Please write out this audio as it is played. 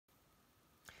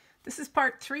This is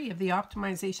part 3 of the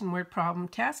optimization word problem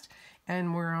test,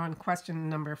 and we're on question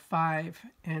number 5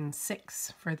 and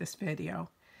 6 for this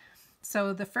video.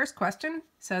 So the first question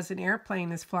says an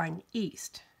airplane is flying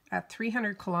east at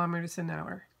 300 kilometers an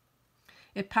hour.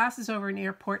 It passes over an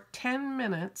airport 10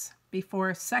 minutes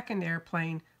before a second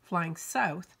airplane flying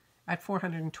south at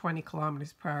 420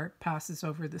 kilometers per hour passes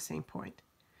over the same point.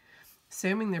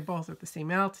 Assuming they're both at the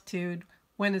same altitude,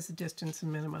 when is the distance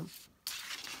minimum?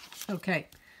 Okay,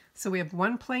 so we have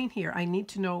one plane here. I need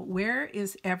to know, where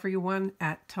is everyone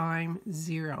at time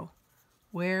 0?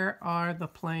 Where are the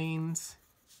planes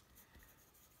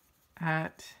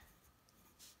at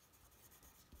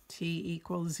t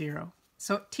equals 0?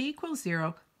 So at t equals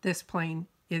 0, this plane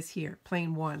is here,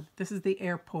 plane 1. This is the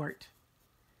airport.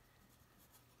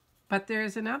 But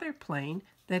there's another plane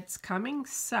that's coming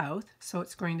south, so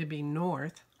it's going to be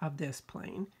north of this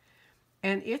plane,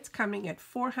 and it's coming at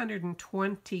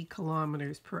 420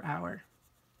 kilometers per hour.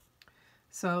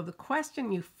 So the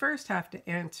question you first have to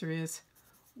answer is,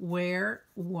 where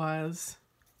was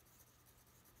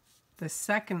the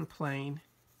second plane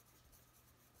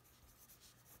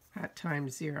at time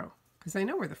 0? Because I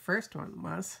know where the first one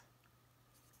was.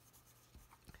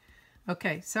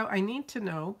 Okay, so I need to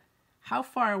know how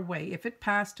far away. If it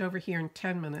passed over here in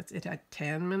 10 minutes, it had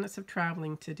 10 minutes of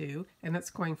traveling to do, and it's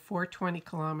going 420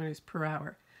 kilometers per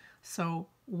hour. So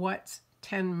what's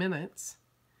 10 minutes?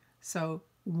 So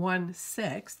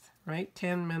 1/6, right?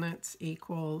 10 minutes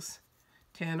equals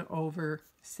 10 over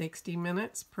 60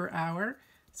 minutes per hour.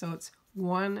 So it's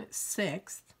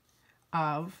 1/6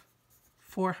 of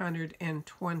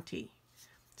 420.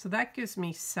 So that gives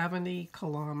me 70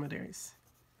 kilometers.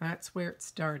 That's where it's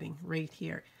starting, right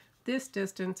here. This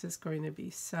distance is going to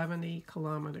be 70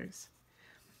 kilometers.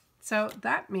 So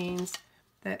that means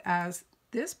that as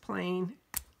this plane,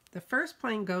 the first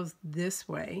plane goes this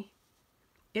way,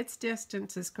 its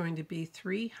distance is going to be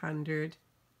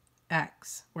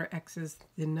 300x, where x is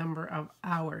the number of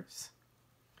hours.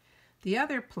 The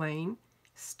other plane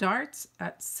starts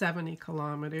at 70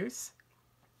 kilometers,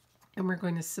 and we're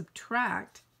going to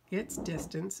subtract its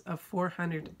distance of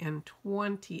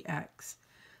 420x.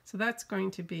 So that's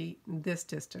going to be this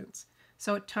distance.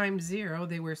 So at time 0,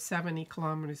 they were 70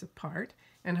 kilometers apart,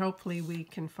 and hopefully we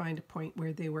can find a point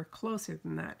where they were closer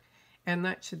than that. And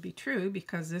that should be true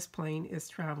because this plane is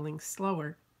traveling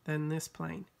slower than this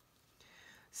plane.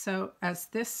 So as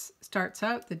this starts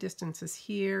out, the distance is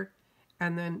here,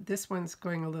 and then this one's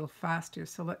going a little faster.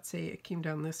 So let's say it came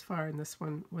down this far, and this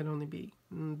one would only be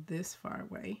this far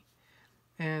away,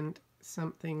 and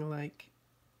something like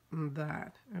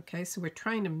that. Okay, so we're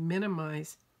trying to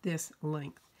minimize this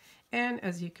length. And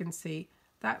as you can see,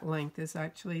 that length is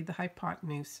actually the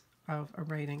hypotenuse of a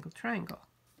right angled triangle.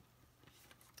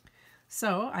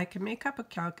 So I can make up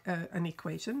an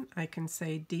equation. I can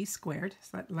say d squared.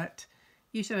 So that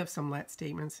you should have some let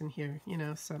statements in here, you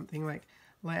know, something like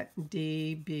let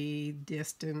d be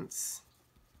distance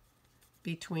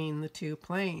between the two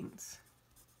planes.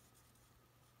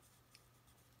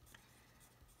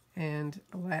 And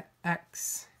let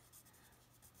x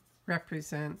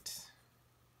represent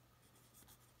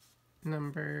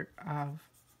number of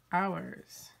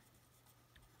hours.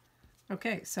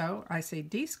 Okay, so I say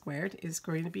d squared is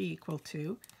going to be equal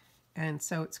to, and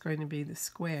so it's going to be the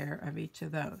square of each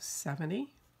of those.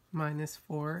 70 minus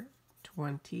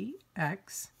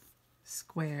 420x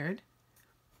squared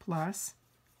plus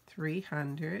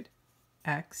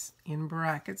 300x in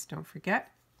brackets, don't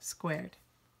forget, squared.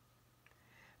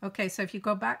 Okay, so if you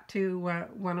go back to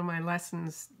one of my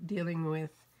lessons dealing with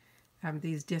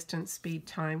these distance, speed,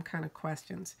 time kind of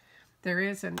questions, there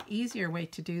is an easier way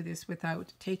to do this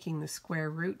without taking the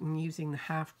square root and using the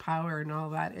half power and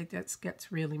all that. It just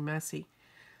gets really messy.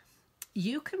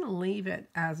 You can leave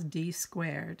it as d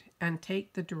squared and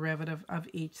take the derivative of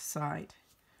each side.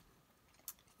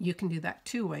 You can do that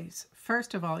two ways.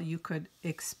 First of all, you could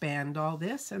expand all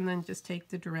this and then just take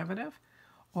the derivative,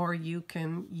 or you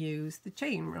can use the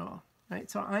chain rule,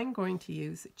 right? So I'm going to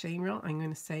use the chain rule. I'm going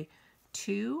to say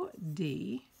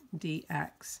 2d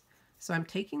dx. So I'm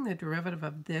taking the derivative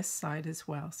of this side as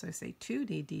well. So I say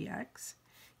 2d dx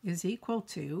is equal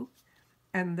to,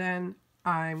 and then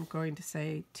I'm going to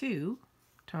say 2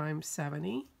 times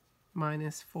 70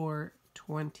 minus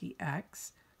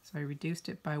 420x. So I reduced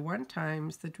it by 1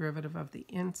 times the derivative of the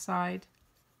inside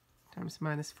times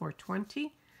minus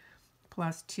 420.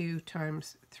 Plus 2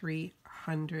 times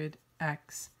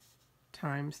 300x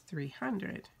times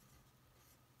 300.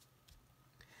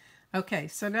 Okay,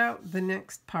 so now the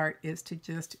next part is to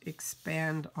just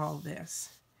expand all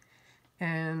this.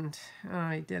 and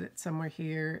I did it somewhere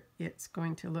here. It's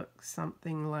going to look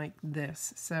something like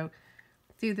this. So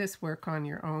do this work on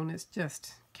your own. It's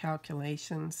just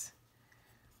calculations.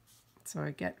 So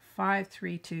I get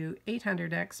 532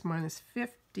 800x minus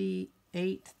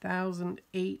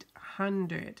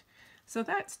 58,800. So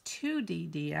that's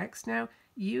 2d dx. Now,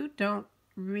 you don't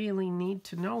really need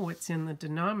to know what's in the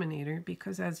denominator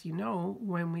because, as you know,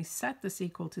 when we set this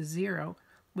equal to 0,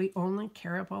 we only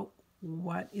care about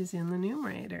what is in the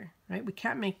numerator, right? We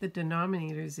can't make the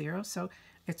denominator 0, so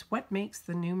it's what makes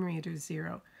the numerator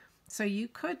 0. So you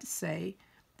could say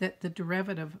that the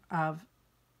derivative of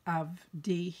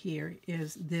d here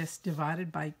is this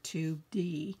divided by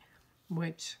 2d,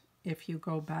 which if you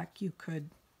go back you could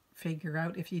figure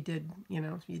out if you did,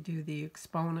 if you do the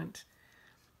exponent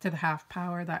to the half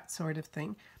power, that sort of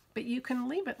thing. But you can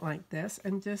leave it like this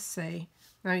and just say,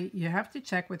 now you have to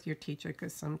check with your teacher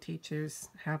because some teachers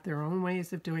have their own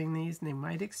ways of doing these and they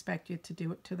might expect you to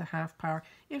do it to the half power.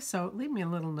 If so, leave me a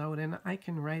little note and I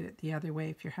can write it the other way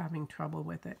if you're having trouble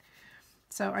with it.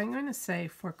 So I'm going to say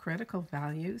for critical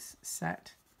values,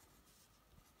 set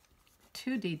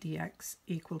 2d dx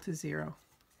equal to 0.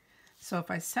 So if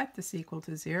I set this equal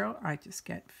to 0, I just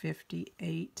get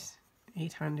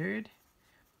 58,800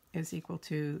 is equal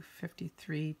to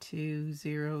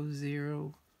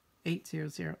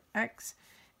 53,200,800x.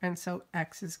 And so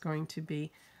x is going to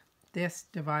be this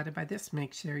divided by this.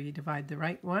 Make sure you divide the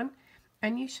right one.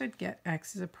 And you should get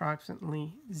x is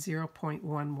approximately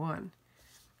 0.11.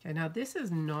 Okay, now this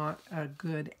is not a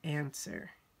good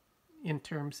answer in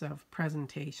terms of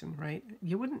presentation, right?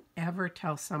 You wouldn't ever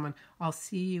tell someone, I'll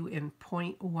see you in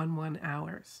 0.11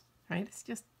 hours, right? It's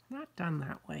just not done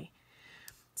that way.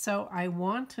 So I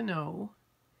want to know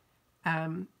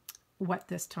what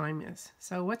this time is.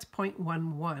 So what's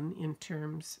 0.11 in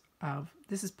terms of,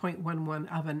 this is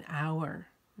 0.11 of an hour,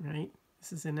 right?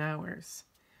 This is in hours.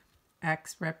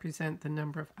 X represent the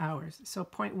number of hours. So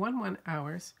 0.11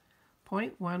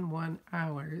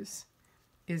 hours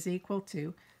is equal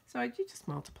to, so you just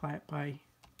multiply it by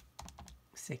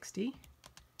 60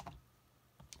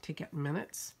 to get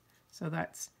minutes. So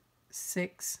that's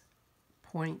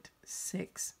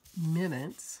 6.6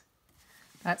 minutes.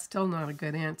 That's still not a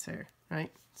good answer,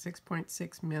 right?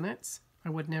 6.6 minutes. I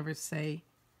would never say,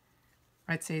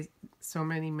 I'd say so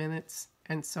many minutes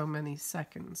and so many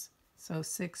seconds. So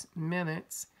 6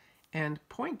 minutes and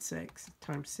 0.6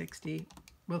 times 60,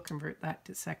 we'll convert that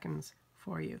to seconds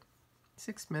for you.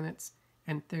 6 minutes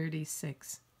and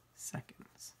 36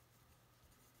 seconds.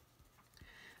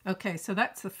 Okay, so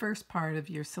that's the first part of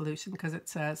your solution because it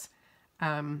says,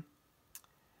 at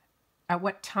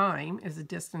what time is the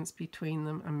distance between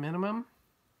them a minimum?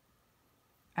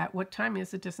 At what time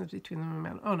is the distance between them a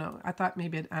minimum? Oh no, I thought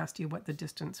maybe it asked you what the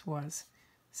distance was.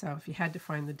 So if you had to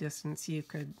find the distance, you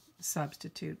could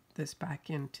substitute this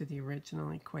back into the original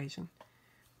equation.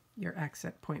 Your x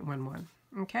at 0.11.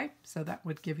 Okay, so that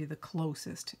would give you the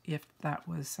closest if that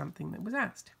was something that was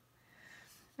asked.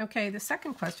 Okay, the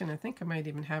second question, I think I might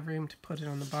even have room to put it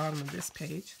on the bottom of this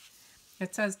page.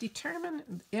 It says,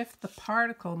 determine if the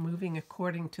particle moving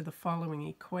according to the following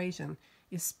equation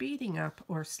is speeding up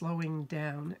or slowing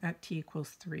down at t equals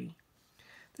 3.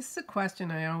 This is a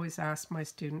question I always ask my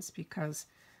students because,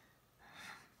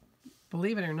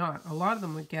 believe it or not, a lot of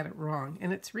them would get it wrong,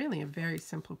 and it's really a very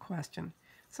simple question.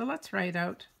 So let's write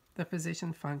out the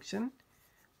position function.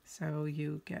 So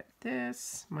you get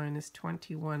this minus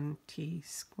 21t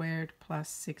squared plus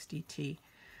 60t.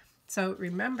 So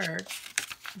remember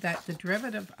that the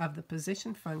derivative of the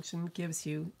position function gives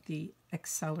you the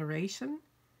acceleration,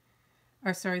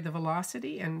 the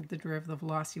velocity, and the derivative of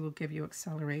velocity will give you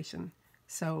acceleration.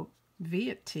 So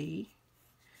v at t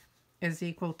is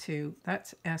equal to,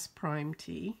 that's s prime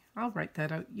t. I'll write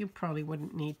that out. You probably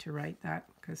wouldn't need to write that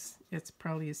because it's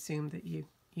probably assumed that you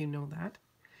know that.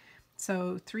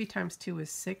 So 3 times 2 is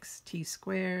 6t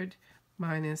squared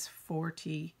minus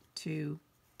 42t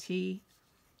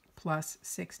plus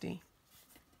 60.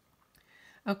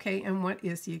 Okay, and what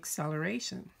is the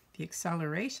acceleration? The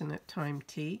acceleration at time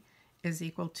t is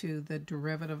equal to the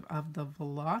derivative of the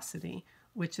velocity,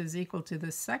 which is equal to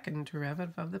the second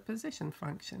derivative of the position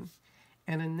function.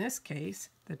 And in this case,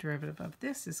 the derivative of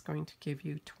this is going to give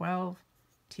you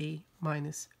 12t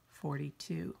minus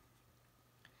 42.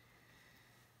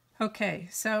 Okay,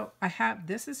 so I have,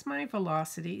 this is my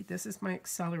velocity, this is my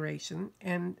acceleration,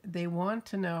 and they want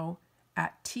to know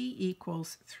at t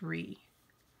equals 3.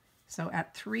 So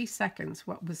at 3 seconds,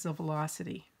 what was the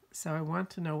velocity? So I want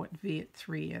to know what v at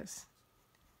 3 is.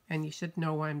 And you should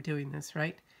know why I'm doing this,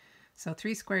 right? So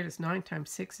 3 squared is 9 times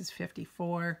 6 is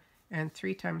 54, And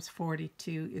 3 times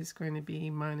 42 is going to be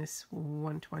minus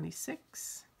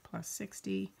 126 plus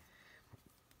 60.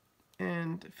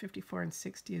 And 54 and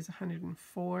 60 is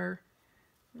 104.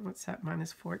 What's that,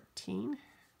 minus 14?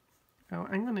 Oh,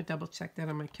 I'm going to double check that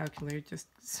on my calculator just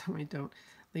so I don't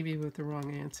leave you with the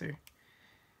wrong answer.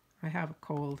 I have a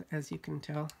cold, as you can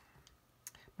tell.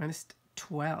 Minus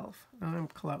 12. Oh, I'm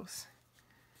close.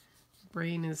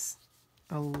 Brain is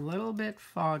a little bit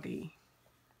foggy.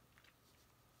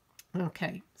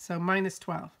 Okay, so minus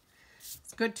 12.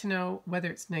 It's good to know whether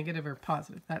it's negative or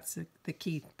positive. That's the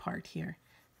key part here,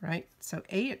 right? So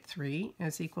a at 3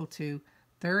 is equal to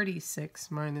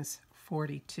 36 minus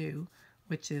 42,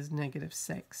 which is negative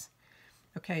 6.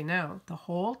 Okay, now the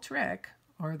whole trick,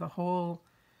 or the whole,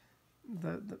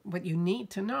 what you need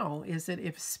to know is that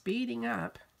if speeding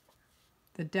up,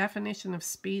 the definition of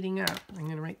speeding up, I'm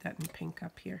going to write that in pink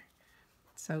up here.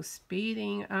 So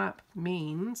speeding up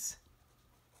means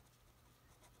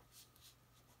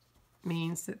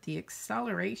that the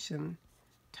acceleration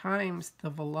times the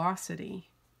velocity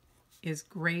is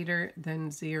greater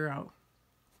than 0.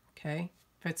 Okay?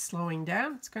 If it's slowing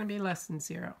down, it's going to be less than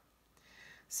 0.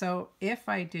 So if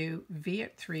I do v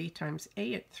at 3 times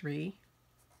a at 3,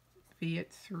 v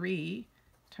at 3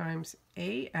 times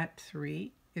a at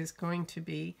 3 is going to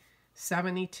be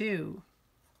 72.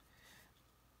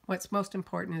 What's most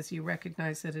important is you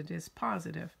recognize that it is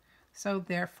positive. So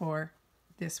therefore,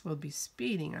 this will be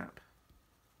speeding up.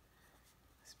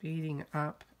 Speeding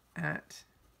up at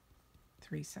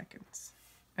 3 seconds.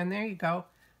 And there you go.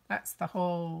 That's the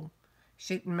whole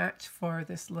sheet and match for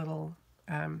this little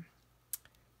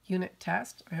unit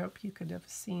test. I hope you could have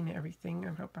seen everything.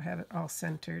 I hope I had it all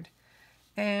centered.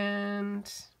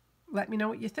 And let me know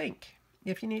what you think.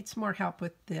 If you need some more help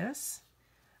with this,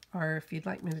 or if you'd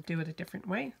like me to do it a different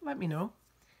way, let me know.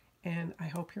 And I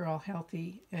hope you're all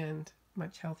healthy and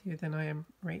much healthier than I am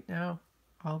right now.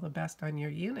 All the best on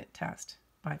your unit test.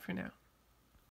 Bye for now.